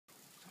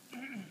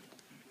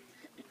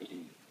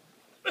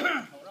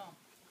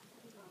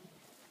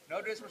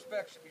No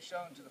disrespect should be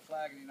shown to the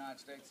flag of the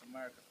United States of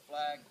America. The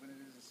flag, when it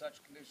is in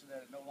such a condition that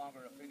it is no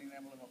longer a fitting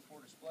emblem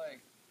for display,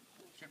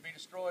 should be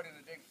destroyed in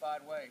a dignified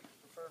way,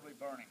 preferably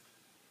burning.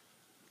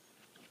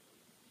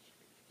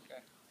 Okay.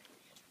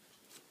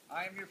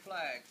 I am your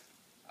flag.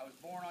 I was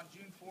born on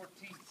June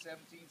 14th,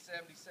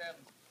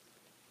 1777.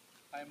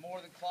 I am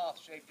more than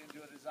cloth shaped into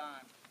a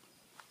design.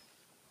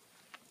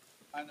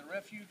 I am the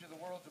refuge of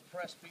the world's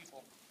oppressed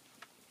people.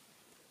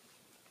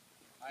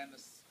 I am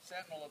the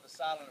sentinel of the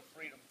silent of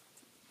freedom.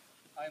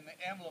 I am the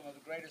emblem of the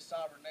greatest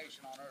sovereign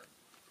nation on earth.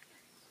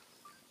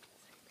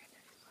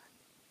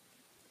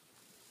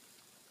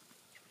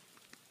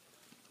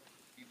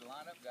 Keep the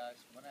line up, guys,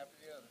 one after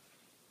the other.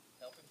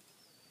 Help him.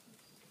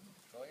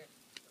 Go ahead.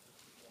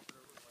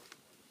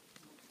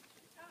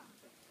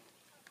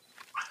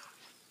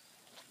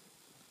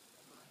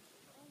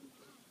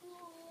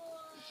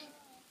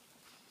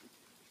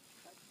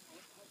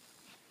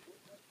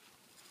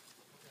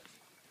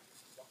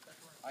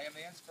 I am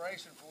the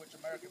inspiration for which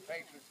American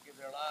patriots give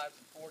their lives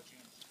and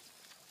fortunes.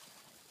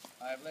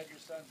 I have led your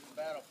sons in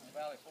battle from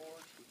Valley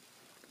Forge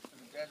to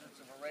the deserts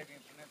of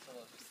Arabian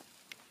Peninsula.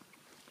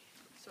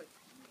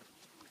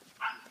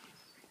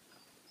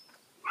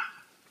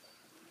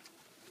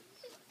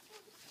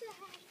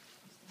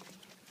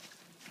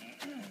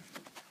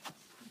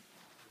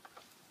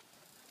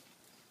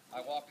 I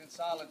walked in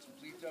silence and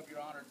pleased up your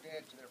honored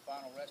dead to their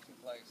final resting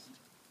place,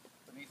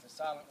 beneath the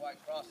silent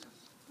white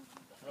crosses,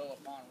 row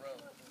upon row.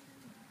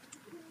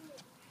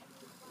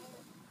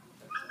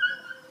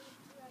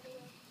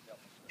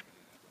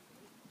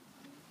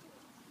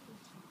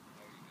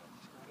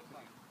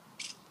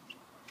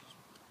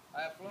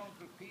 I have flown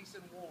through peace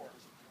and war,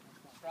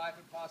 strife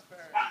and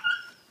prosperity,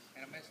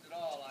 and amidst it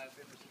all I have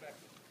been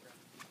respected.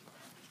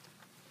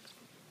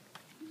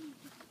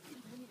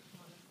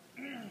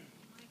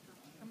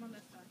 Come on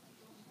this side.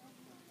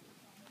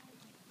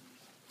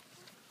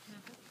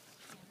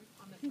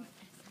 On this side.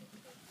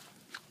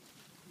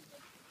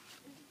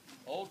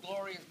 Old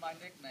Glory is my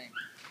nickname.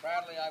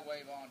 Proudly I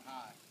wave on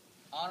high.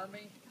 Honor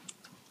me,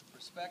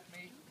 respect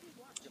me,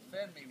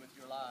 defend me with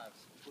your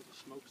lives. Where the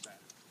smoke's at.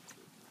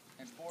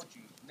 And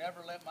fortune,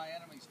 never let my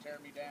enemies tear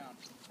me down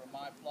from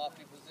my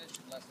lofty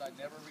position, lest I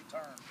never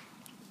return